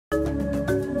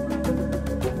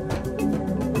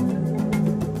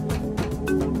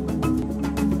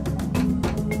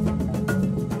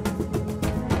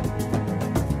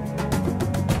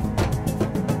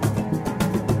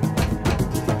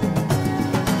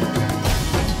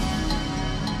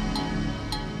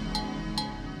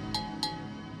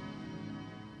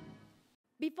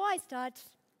I start,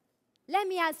 let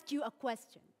me ask you a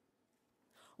question.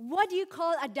 What do you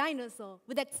call a dinosaur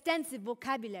with extensive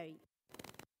vocabulary?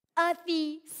 A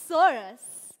thesaurus.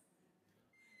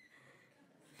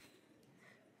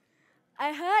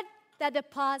 I heard that the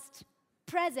past,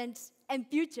 present, and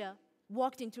future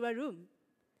walked into a room.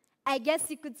 I guess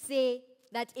you could say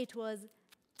that it was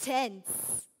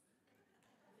tense.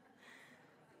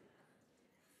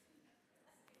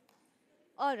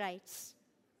 All right,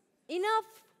 enough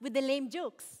with the lame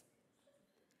jokes.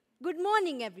 Good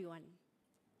morning, everyone.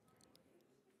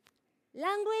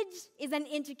 Language is an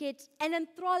intricate and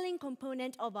enthralling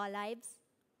component of our lives,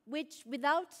 which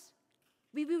without,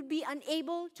 we would be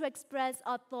unable to express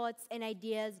our thoughts and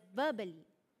ideas verbally.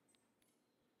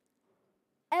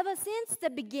 Ever since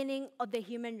the beginning of the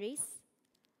human race,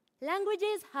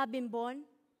 languages have been born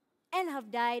and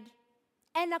have died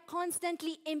and are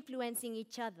constantly influencing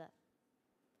each other.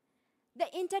 The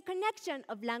interconnection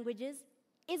of languages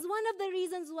is one of the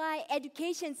reasons why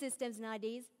education systems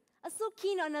nowadays are so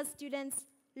keen on our students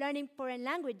learning foreign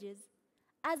languages,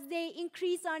 as they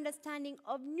increase our understanding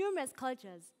of numerous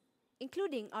cultures,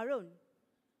 including our own.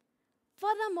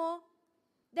 Furthermore,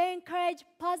 they encourage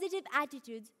positive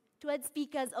attitudes towards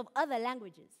speakers of other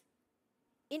languages.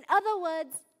 In other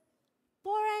words,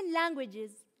 foreign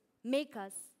languages make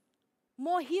us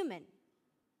more human.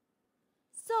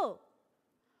 So,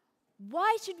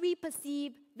 why should we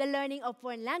perceive the learning of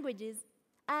foreign languages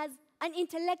as an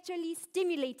intellectually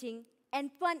stimulating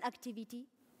and fun activity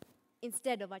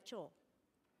instead of a chore?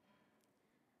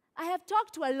 I have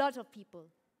talked to a lot of people,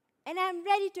 and I am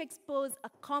ready to expose a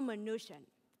common notion.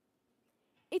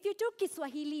 If you took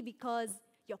Kiswahili because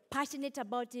you're passionate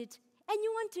about it and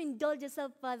you want to indulge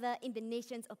yourself further in the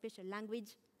nation's official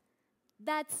language,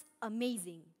 that's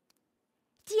amazing.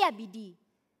 Tia bidii.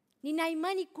 Nina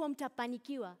imani kuwa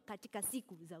mtafanikiwa katika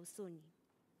siku za usoni.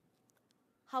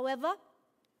 However,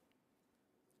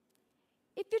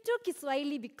 if you took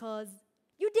Kiswahili because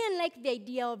you didn't like the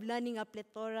idea of learning a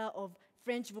plethora of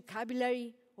French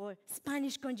vocabulary or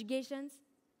Spanish conjugations,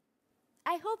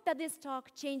 I hope that this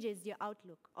talk changes your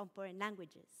outlook on foreign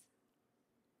languages.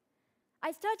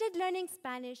 I started learning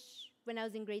Spanish when I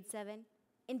was in grade 7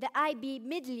 in the IB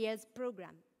Middle Years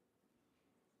program.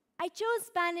 I chose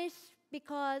Spanish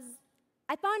because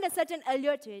I found a certain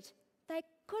allure to it that I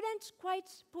couldn't quite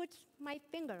put my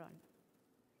finger on.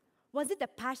 Was it the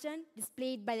passion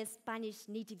displayed by the Spanish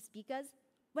native speakers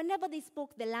whenever they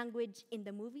spoke the language in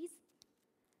the movies?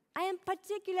 I am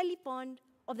particularly fond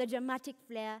of the dramatic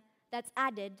flair that's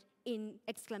added in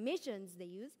exclamations they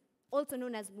use, also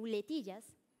known as muletillas,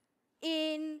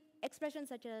 in expressions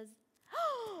such as,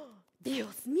 "Oh,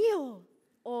 Dios mío,"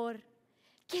 or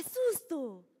 "Qué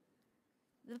susto."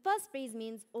 The first phrase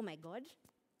means, "Oh my God,"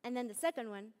 and then the second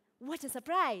one, "What a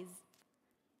surprise."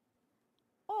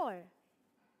 Or,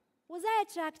 was I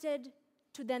attracted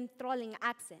to the enthralling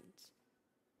accent?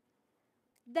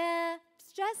 The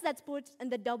stress that's put in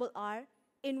the double R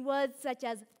in words such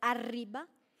as arriba,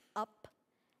 up,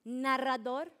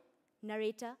 narrador,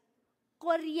 narrator,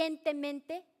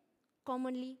 corrientemente,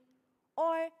 commonly,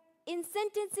 or in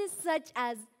sentences such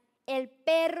as el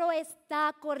perro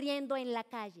está corriendo en la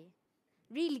calle,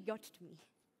 really got to me.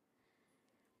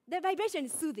 The vibration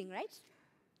is soothing, right?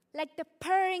 Like the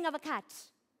purring of a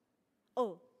cat.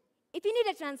 Oh, if you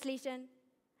need a translation,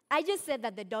 I just said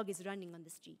that the dog is running on the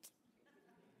street.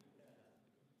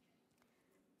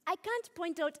 I can't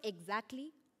point out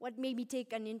exactly what made me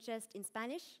take an interest in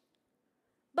Spanish,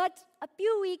 but a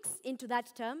few weeks into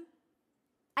that term,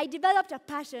 I developed a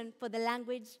passion for the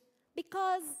language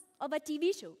because of a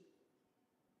TV show.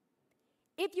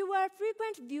 If you were a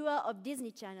frequent viewer of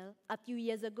Disney Channel a few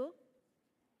years ago,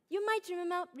 you might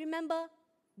remember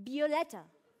Violeta,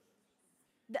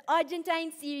 the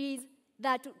Argentine series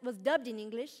that was dubbed in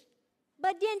English,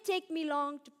 but didn't take me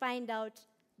long to find out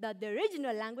that the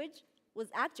original language was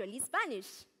actually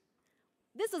Spanish.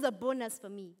 This was a bonus for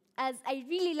me, as I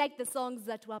really liked the songs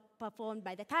that were performed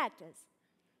by the characters.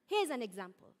 Here's an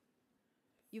example.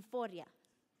 Euphoria.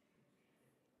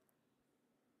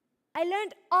 I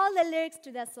learned all the lyrics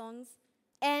to their songs,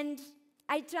 and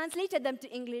I translated them to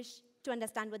English to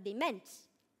understand what they meant,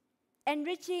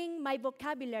 enriching my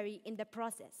vocabulary in the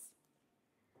process.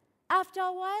 After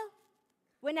a while,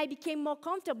 when I became more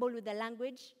comfortable with the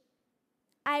language,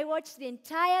 I watched the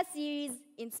entire series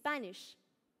in Spanish.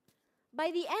 By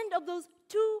the end of those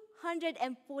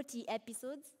 240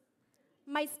 episodes,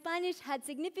 my Spanish had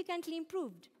significantly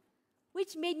improved,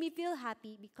 which made me feel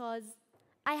happy because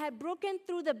I had broken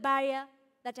through the barrier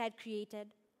that I had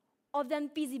created of the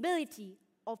invisibility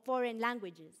of foreign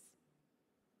languages.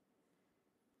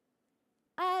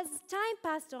 As time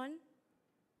passed on,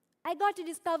 I got to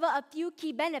discover a few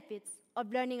key benefits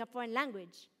of learning a foreign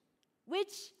language,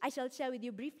 which I shall share with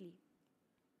you briefly.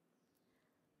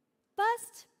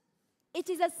 First, it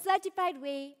is a certified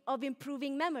way of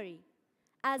improving memory,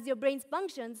 as your brain's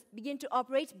functions begin to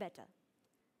operate better.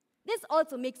 This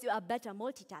also makes you a better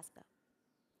multitasker.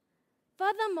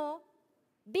 Furthermore,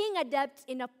 being adept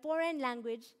in a foreign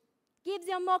language gives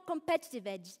you a more competitive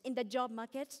edge in the job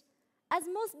market, as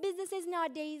most businesses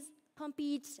nowadays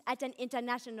compete at an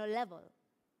international level.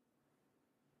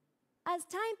 As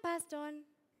time passed on,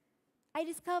 I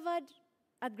discovered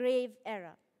a grave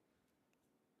error.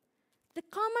 The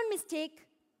common mistake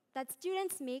that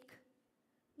students make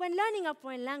when learning a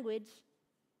foreign language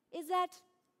is that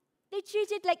they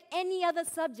treat it like any other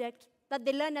subject that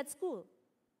they learn at school.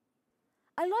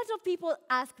 A lot of people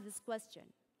ask this question: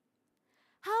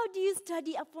 how do you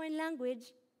study a foreign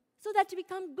language so that you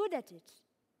become good at it?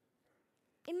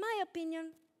 In my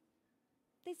opinion,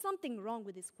 there's something wrong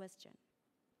with this question.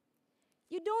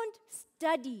 You don't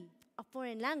study a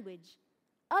foreign language,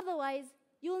 otherwise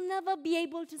you'll never be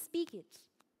able to speak it.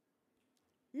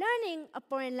 Learning a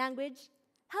foreign language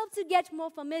helps you get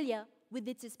more familiar with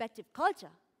its respective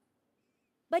culture.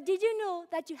 But did you know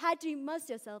that you had to immerse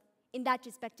yourself in that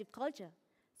respective culture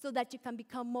so that you can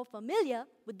become more familiar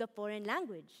with the foreign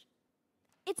language?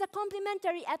 It's a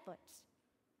complementary effort.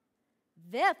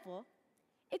 Therefore,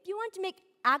 if you want to make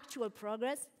actual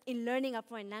progress in learning a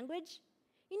foreign language,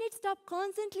 you need to stop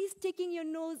constantly sticking your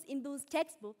nose in those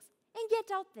textbooks and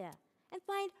get out there and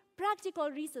find practical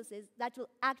resources that will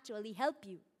actually help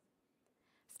you.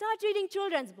 Start reading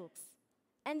children's books,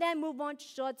 and then move on to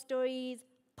short stories,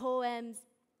 poems,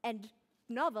 and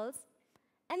novels.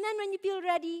 And then when you feel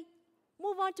ready,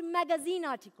 move on to magazine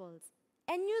articles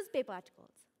and newspaper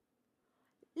articles.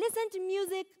 Listen to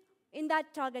music in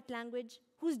that target language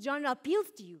whose genre appeals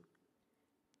to you,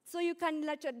 so you can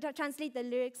translate the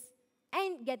lyrics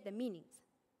and get the meanings.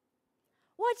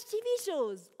 Watch TV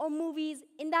shows or movies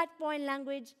in that foreign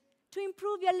language to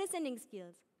improve your listening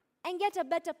skills and get a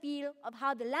better feel of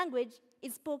how the language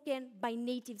is spoken by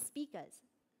native speakers.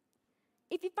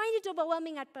 If you find it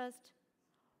overwhelming at first,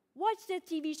 watch the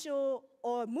TV show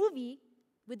or movie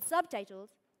with subtitles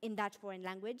in that foreign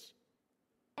language,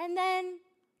 and then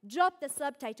drop the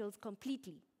subtitles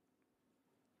completely.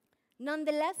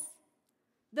 Nonetheless,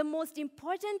 the most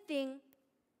important thing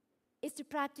is to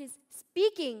practice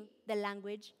speaking the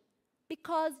language,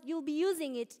 because you'll be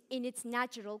using it in its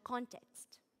natural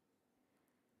context.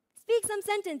 Speak some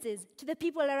sentences to the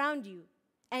people around you,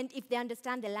 and if they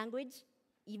understand the language,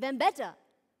 even better,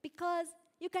 because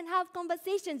you can have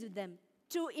conversations with them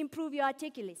to improve your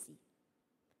articulacy.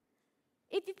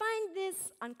 If you find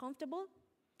this uncomfortable,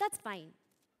 that's fine.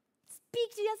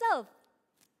 Speak to yourself.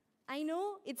 I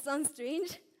know it sounds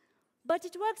strange, but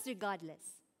it works regardless.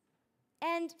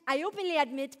 And I openly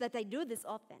admit that I do this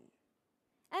often.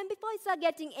 And before I start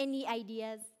getting any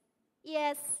ideas,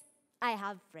 yes, I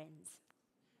have friends.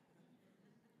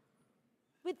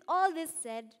 With all this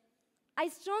said, I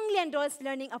strongly endorse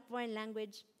learning a foreign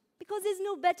language because there's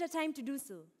no better time to do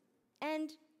so.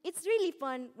 And it's really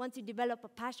fun once you develop a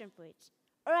passion for it,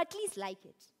 or at least like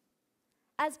it.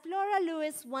 As Flora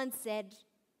Lewis once said,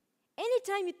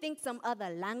 anytime you think some other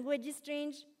language is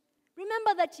strange,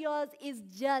 remember that yours is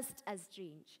just as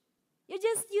strange. You're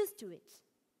just used to it.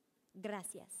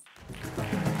 Gracias.